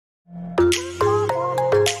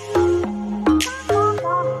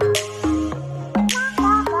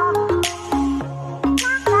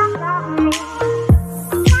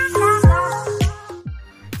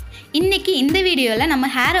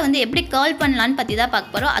ஹேரை வந்து எப்படி கர்ல் பண்ணலான்னு பற்றி தான்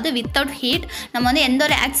பார்க்க போகிறோம். அது வித்தவுட் ஹீட். நம்ம வந்து எந்த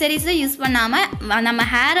ஒரு ஆக்சரிஸும் யூஸ் பண்ணாமல் நம்ம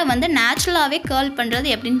ஹேரை வந்து நேச்சுரலாகவே கர்ல் பண்ணுறது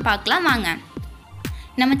எப்படின்னு பார்க்கலாம் வாங்க.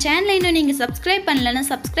 நம்ம சேனலை இன்னும் நீங்கள் சப்ஸ்கிரைப் பண்ணலன்னா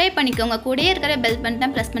சப்ஸ்கிரைப் பண்ணிக்கோங்க. கூடயே இருக்கிற பெல் பட்டனை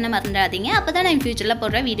ப்ரெஸ் பண்ண மறந்துடாதீங்க. அப்போ தான் நான் ஃபியூச்சரில்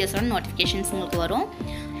போடுற வீடியோஸோட நோட்டிஃபிகேஷன்ஸ் உங்களுக்கு வரும்.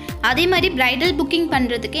 அதே மாதிரி ப்ரைடல் புக்கிங்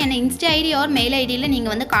பண்ணுறதுக்கு என்ன இன்ஸ்டா ஐடி ஆர் மெயில் ஐடியில்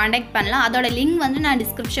நீங்கள் வந்து காண்டாக்ட் பண்ணலாம். அதோட லிங்க் வந்து நான்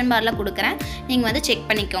டிஸ்கிரிப்ஷன் பாரில் கொடுக்குறேன். நீங்கள் வந்து செக்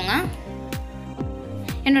பண்ணிக்கோங்க.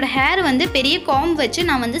 என்னோடய ஹேர் வந்து பெரிய காம்பு வச்சு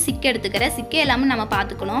நான் வந்து சிக்கு எடுத்துக்கிறேன். சிக்கே எல்லாமே நம்ம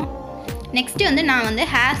பார்த்துக்கணும். நெக்ஸ்ட்டு வந்து நான் வந்து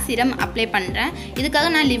ஹேர் சீரம் அப்ளை பண்ணுறேன்.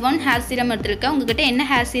 இதுக்காக நான் லிவான் ஹேர் சீரம் எடுத்துருக்கேன். உங்கள்கிட்ட என்ன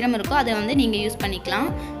ஹேர் சீரம் இருக்கோ அதை வந்து நீங்கள் யூஸ் பண்ணிக்கலாம்.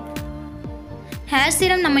 ஹேர்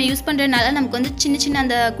சீரம் நம்ம யூஸ் பண்ணுறதுனால நமக்கு வந்து சின்ன சின்ன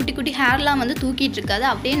அந்த குட்டி குட்டி ஹேர்லாம் வந்து தூக்கிட்டு இருக்காது.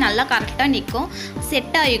 அப்படியே நல்லா கரெக்டாக நிற்கும்,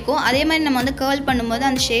 செட் ஆகிக்கும். அதே மாதிரி நம்ம வந்து கர்ல் பண்ணும்போது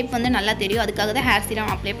அந்த ஷேப் வந்து நல்லா தெரியும். அதுக்காக தான் ஹேர்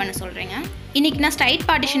சீரம் அப்ளை பண்ண சொல்கிறேங்க. இன்றைக்கி நான் ஸ்ட்ரைட்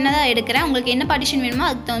பார்ட்டிஷனாக தான் எடுக்கிறேன். உங்களுக்கு என்ன பார்ட்டிஷன் வேணுமோ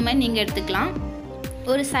அதுக்கு தகுந்த மாதிரி நீங்கள் எடுத்துக்கலாம்.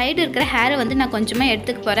 ஒரு சைடு இருக்கிற ஹேரை வந்து நான் கொஞ்சமாக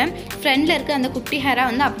எடுத்துக்க போகிறேன். ஃப்ரண்டில் இருக்க அந்த குட்டி ஹேரை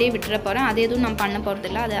வந்து அப்படியே விட்டுற போகிறேன். அது எதுவும் நான் பண்ண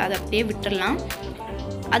போகிறதில்ல. அதை அப்படியே விட்டுடலாம்.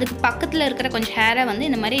 அதுக்கு பக்கத்தில் இருக்கிற கொஞ்சம் ஹேரை வந்து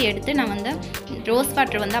இந்த மாதிரி எடுத்து நான் வந்து ரோஸ்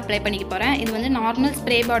வாட்டர் வந்து அப்ளை பண்ணிக்க போகிறேன். இது வந்து நார்மல்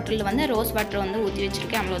ஸ்ப்ரே பாட்டிலில் வந்து ரோஸ் வாட்டர் வந்து ஊற்றி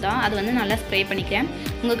வச்சுருக்கேன். அவ்வளோதான். அது வந்து நல்லா ஸ்ப்ரே பண்ணிக்கிறேன்.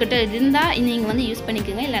 உங்கள்கிட்ட இருந்தால் நீங்கள் வந்து யூஸ்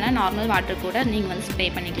பண்ணிக்கோங்க. இல்லைனா நார்மல் வாட்டர் கூட நீங்கள் வந்து ஸ்ப்ரே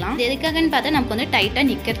பண்ணிக்கலாம். இது எதுக்காகன்னு பார்த்தா நமக்கு வந்து டைட்டாக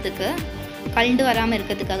நிற்கிறதுக்கு, கழண்டு வராமல்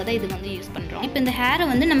இருக்கிறதுக்காக தான் இது வந்து யூஸ் பண்ணுறோம். இப்போ இந்த ஹேரை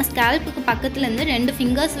வந்து நம்ம ஸ்கேல்ப்புக்கு பக்கத்துலேருந்து 2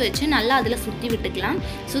 ஃபிங்கர்ஸ் வச்சு நல்லா அதில் சுற்றி விட்டுக்கலாம்.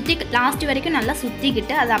 சுற்றி லாஸ்ட் வரைக்கும் நல்லா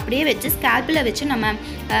சுற்றிக்கிட்டு அதை அப்படியே வச்சு ஸ்கேல்ப்பில் வச்சு நம்ம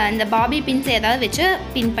இந்த பாபி பின்ஸ் ஏதாவது வச்சு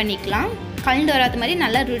பின் பண்ணிக்கலாம். கழண்டு வராத மாதிரி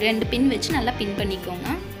நல்லா 2 பின் வச்சு நல்லா பின் பண்ணிக்கோங்க.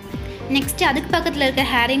 நெக்ஸ்ட்டு அதுக்கு பக்கத்தில் இருக்க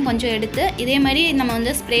ஹேரையும் கொஞ்சம் எடுத்து இதே மாதிரி நம்ம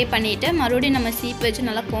வந்து ஸ்ப்ரே பண்ணிவிட்டு மறுபடியும் நம்ம சீப் வச்சு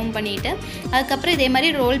நல்லா கோம் பண்ணிவிட்டு அதுக்கப்புறம் இதே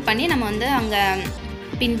மாதிரி ரோல் பண்ணி நம்ம வந்து அங்கே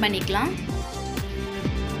பின் பண்ணிக்கலாம்.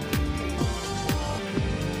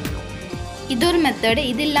 இது ஒரு மெத்தடு.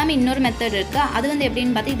 இது இல்லாமல் இன்னொரு மெத்தட் இருக்குது. அது வந்து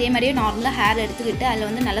எப்படின்னு பார்த்து இதே மாதிரியே நார்மலாக ஹேர் எடுத்துக்கிட்டு அதில்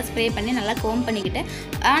வந்து நல்லா ஸ்ப்ரே பண்ணி நல்லா கோம் பண்ணிக்கிட்டு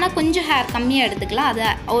ஆனால் கொஞ்சம் ஹேர் கம்மியாக எடுத்துக்கலாம். அதை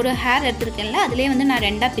ஒரு ஹேர் எடுத்துருக்கேன்ல அதிலே வந்து நான்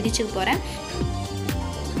 2ஆக பிரிச்சுக்க போகிறேன்.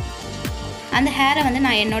 அந்த ஹேரை வந்து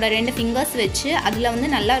நான் என்னோடய 2 ஃபிங்கர்ஸ் வச்சு அதில் வந்து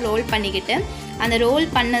நல்லா ரோல் பண்ணிக்கிட்டு அந்த ரோல்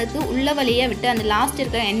பண்ணதுக்கு உள்ள வழியாக விட்டு அந்த லாஸ்ட்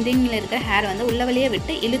இருக்கிற எண்டிங்கில் இருக்கிற ஹேர் வந்து உள்ள வழியாக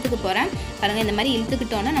விட்டு இழுத்துக்க போகிறேன். பாருங்கள், இந்த மாதிரி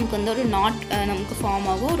இழுத்துக்கிட்டோன்னா நமக்கு வந்து ஒரு நாட் நமக்கு ஃபார்ம்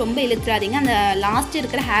ஆகும். ரொம்ப இழுத்துறாதீங்க. அந்த லாஸ்ட்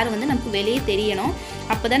இருக்கிற ஹேர் வந்து நமக்கு வெளியே தெரியணும்.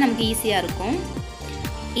 அப்போ தான் நமக்கு ஈஸியாக இருக்கும்.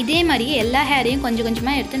 இதே மாதிரியே எல்லா ஹேரையும் கொஞ்சம்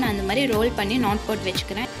கொஞ்சமாக எடுத்து நான் இந்த மாதிரி ரோல் பண்ணி நாட் போட்டு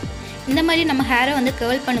வச்சுக்கிறேன். இந்த மாதிரி நம்ம ஹேரை வந்து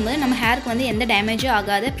கர்ல் பண்ணும்போது நம்ம ஹேருக்கு வந்து எந்த டேமேஜும்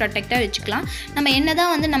ஆகாது, ப்ரொடெக்டாக வச்சுக்கலாம். நம்ம என்ன தான்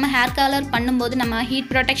வந்து நம்ம ஹேர் கலர் பண்ணும்போது நம்ம ஹீட்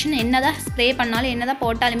ப்ரொடெக்ஷன் என்ன தான் ஸ்ப்ரே பண்ணாலும் என்ன தான்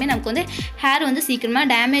போட்டாலுமே நமக்கு வந்து ஹேர் வந்து சீக்கிரமாக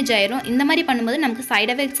டேமேஜ் ஆயிரும். இந்த மாதிரி பண்ணும்போது நமக்கு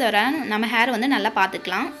சைட் எஃபெக்ட்ஸ் வர நம்ம ஹேர் வந்து நல்லா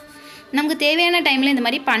பார்த்துக்கலாம். நமக்கு தேவையான டைமில் இந்த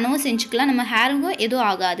மாதிரி பண்ணவும் செஞ்சுக்கலாம். நம்ம ஹேருக்கும் எதுவும்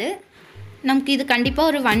ஆகாது. நமக்கு இது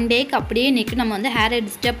கண்டிப்பாக ஒரு 1 டேக்கு அப்படியே நிற்கும். நம்ம வந்து ஹேரை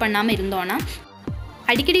டிஸ்டர்ப் பண்ணாமல் இருந்தோன்னா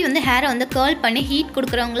அடிக்கடி வந்து ஹேரை வந்து கர்ல் பண்ணி ஹீட்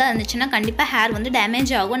கொடுக்குறவங்களா இருந்துச்சுன்னா கண்டிப்பாக ஹேர் வந்து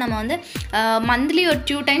டேமேஜ் ஆகும். நம்ம வந்து மந்த்லி ஒரு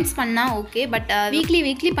 2 டைம்ஸ் பண்ணால் ஓகே. பட் வீக்லி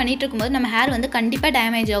பண்ணிகிட்டு இருக்கும்போது நம்ம ஹேர் வந்து கண்டிப்பாக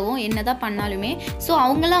டேமேஜ் ஆகும் என்ன தான் பண்ணாலுமே. ஸோ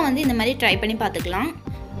அவங்களாம் வந்து இந்த மாதிரி ட்ரை பண்ணி பார்த்துக்கலாம்.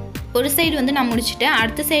 ஒரு சைடு வந்து நான் முடிச்சுட்டேன்.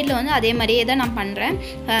 அடுத்த சைடில் வந்து அதே மாதிரியே தான் நான் பண்ணுறேன்.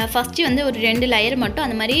 ஃபஸ்ட்டு வந்து ஒரு 2 லேயர் மட்டும்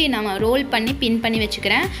அந்த மாதிரி நான் ரோல் பண்ணி பின் பண்ணி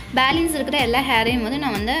வச்சுக்கிறேன். பேலன்ஸ் இருக்கிற எல்லா ஹேரையும் வந்து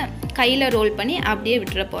நான் வந்து கையில் ரோல் பண்ணி அப்படியே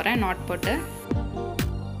விட்டுற போகிறேன் நாட் போட்டு.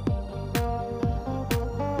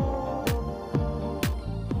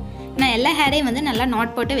 நான் எல்லா ஹேரையும் வந்து நல்லா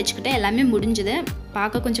நாட் போட்டு வச்சுக்கிட்டேன். எல்லாமே முடிஞ்சுது.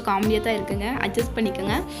 பார்க்க கொஞ்சம் காமெடியாக தான் இருக்குங்க. அட்ஜஸ்ட்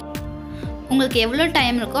பண்ணிக்கோங்க. உங்களுக்கு எவ்வளோ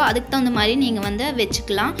டைம் இருக்கோ அதுக்கு தகுந்த மாதிரி நீங்கள் வந்து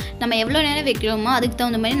வச்சுக்கலாம். நம்ம எவ்வளோ நேரம் வைக்கிறோமோ அதுக்கு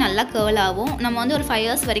தகுந்த மாதிரி நல்லா கர்ல் ஆகும். நம்ம வந்து ஒரு 5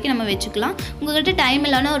 hours வரைக்கும் நம்ம வச்சுக்கலாம். உங்கள்கிட்ட டைம்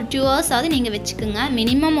இல்லைன்னா ஒரு 2 hours நீங்கள் வச்சுக்கோங்க.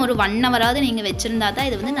 மினிமம் ஒரு 1 hour நீங்கள் வச்சுருந்தா தான்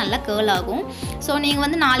இது வந்து நல்லா கர்ல் ஆகும். ஸோ நீங்கள்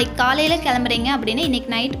வந்து நாளைக்கு காலையில் கிளம்புறீங்க அப்படின்னா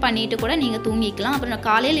இன்றைக்கி நைட் பண்ணிவிட்டு கூட நீங்கள் தூங்கிக்கலாம். அப்புறம்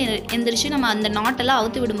காலையில் எழுந்திரிச்சு நம்ம அந்த நாட்டெல்லாம்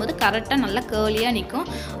அவுத்து விடும்போது கரெக்டாக நல்லா கர்லியாக நிற்கும்.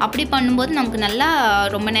 அப்படி பண்ணும்போது நமக்கு நல்லா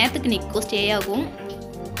ரொம்ப நேரத்துக்கு நிற்கும், ஸ்டே ஆகும்.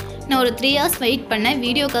 நான் ஒரு 3 hours வெயிட் பண்ணேன்.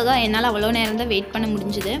 வீடியோக்காக என்னால் அவ்வளோ நேரம் தான் வெயிட் பண்ண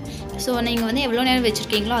முடிஞ்சுது. ஸோ நீங்கள் வந்து எவ்வளோ நேரம்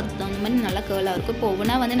வச்சுருக்கீங்களோ அதுக்கு தகுந்த மாதிரி நல்லா கர்லாக இருக்கும். இப்போ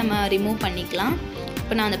ஒவ்வொன்றா வந்து நம்ம ரிமூவ் பண்ணிக்கலாம்.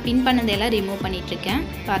 இப்போ நான் அந்த பின் பண்ணதையெல்லாம் ரிமூவ் பண்ணிகிட்ருக்கேன்.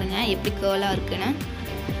 பாருங்கள் எப்படி கர்லாக இருக்குன்னு.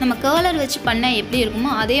 நம்ம கர்லர் வச்சு பண்ணால் எப்படி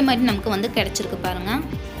இருக்குமோ அதே மாதிரி நமக்கு வந்து கிடச்சிருக்கு பாருங்கள்.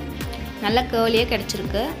 நல்லா கர்லியாக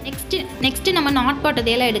கிடச்சிருக்கு. நெக்ஸ்ட்டு நம்ம நாட்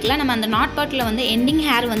போட்டதையெல்லாம் எடுக்கலாம். நம்ம அந்த நாட் பாட்டில் வந்து எண்டிங்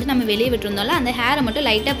ஹேர் வந்து நம்ம வெளியே விட்டுருந்தோம்ல அந்த ஹேரை மட்டும்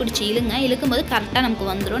லைட்டாக பிடிச்சி இழுக்கும்போது கரெக்டாக நமக்கு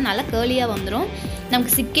வந்துடும். நல்லா கர்லியாக வந்துடும்.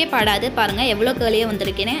 நமக்கு சிக்கே படாது. பாருங்கள் எவ்வளோ கர்லியாக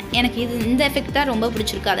வந்திருக்கேன்னு. எனக்கு இந்த எஃபெக்ட் தான் ரொம்ப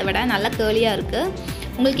பிடிச்சிருக்கு. அதை விட நல்லா கர்லியாக இருக்குது.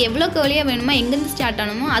 உங்களுக்கு எவ்வளோ கர்லியாக வேணுமோ எங்கேருந்து ஸ்டார்ட்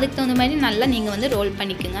ஆகணுமோ அதுக்கு தகுந்த மாதிரி நல்லா நீங்கள் வந்து ரோல்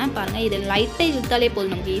பண்ணிக்கோங்க. பாருங்கள் இது லைட்டாக இழுத்தாலே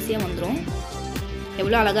போதும், நமக்கு ஈஸியாக வந்துடும்.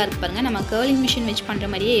 எவ்வளோ அழகாக இருக்குது பாருங்கள். நம்ம கர்லிங் மிஷின் வச்சு பண்ணுற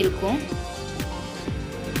மாதிரியே இருக்கும்.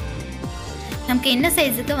 நமக்கு என்ன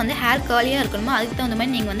சைஸுக்கு வந்து ஹேர் கேர்லியாக இருக்கணுமோ அதுக்கு தகுந்த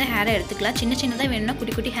மாதிரி நீங்கள் வந்து ஹேரை எடுத்துக்கலாம். சின்ன சின்னதாக வேணும்னா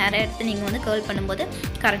குட்டி குட்டி ஹேரை எடுத்து நீங்கள் வந்து கேர்ல் பண்ணும்போது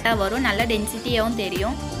கரெக்டாக வரும், நல்ல டென்சிட்டியாகவும்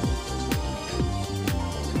தெரியும்.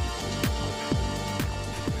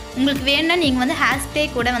 உங்களுக்கு வேணும்னா நீங்கள் வந்து ஹேர் ஸ்ப்ரே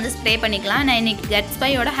கூட வந்து ஸ்ப்ரே பண்ணிக்கலாம். நான் இன்றைக்கி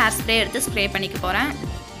கட்ஸ்பையோட ஹேர் ஸ்ப்ரே எடுத்து ஸ்ப்ரே பண்ணிக்க போகிறேன்.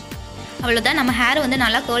 அவ்வளோதான், நம்ம ஹேர் வந்து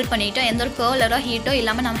நல்லா கேர்ல் பண்ணிட்டோம். எந்த ஒரு கேர்லரோ ஹீட்டோ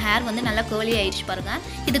இல்லாமல் நம்ம ஹேர் வந்து நல்லா கேர்லி ஆகிடுச்சு பாருங்கள்.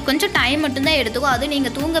 இது கொஞ்சம் டைம் மட்டும்தான் எடுத்துக்கும். அதுவும்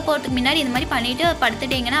நீங்கள் தூங்க போகிறதுக்கு முன்னாடி இந்த மாதிரி பண்ணிவிட்டு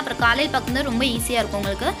படுத்துட்டிங்கன்னா அப்புறம் காலையில் பார்க்கும்போது ரொம்ப ஈஸியாக இருக்கும்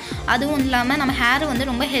உங்களுக்கு. அதுவும் இல்லாமல் நம்ம ஹேர் வந்து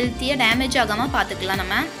ரொம்ப ஹெல்த்தியாக டேமேஜ் ஆகாமல் பார்த்துக்கலாம்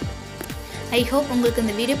நம்ம. ஐ ஹோப் உங்களுக்கு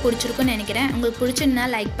இந்த வீடியோ பிடிச்சிருக்குன்னு நினைக்கிறேன். உங்களுக்கு பிடிச்சிருந்தா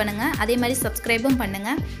லைக் பண்ணுங்கள், அதே மாதிரி சப்ஸ்கிரைபும்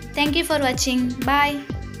பண்ணுங்கள். தேங்க்யூ ஃபார் வாட்சிங். பாய்.